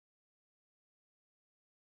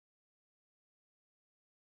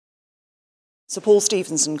Sir Paul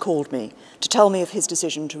Stevenson called me to tell me of his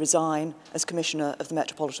decision to resign as Commissioner of the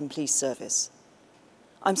Metropolitan Police Service.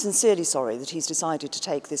 I'm sincerely sorry that he's decided to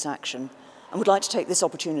take this action and would like to take this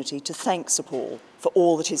opportunity to thank Sir Paul for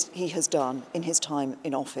all that he has done in his time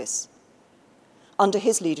in office. Under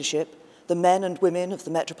his leadership, the men and women of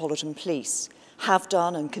the Metropolitan Police have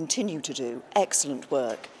done and continue to do excellent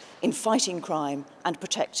work in fighting crime and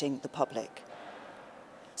protecting the public.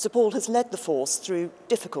 Sir Paul has led the force through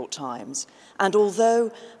difficult times, and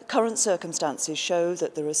although current circumstances show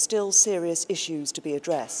that there are still serious issues to be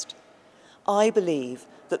addressed, I believe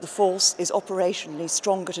that the force is operationally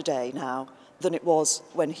stronger today now than it was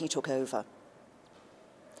when he took over.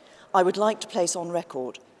 I would like to place on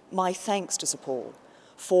record my thanks to Sir Paul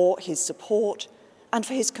for his support and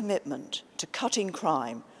for his commitment to cutting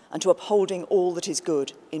crime and to upholding all that is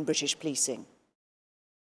good in British policing.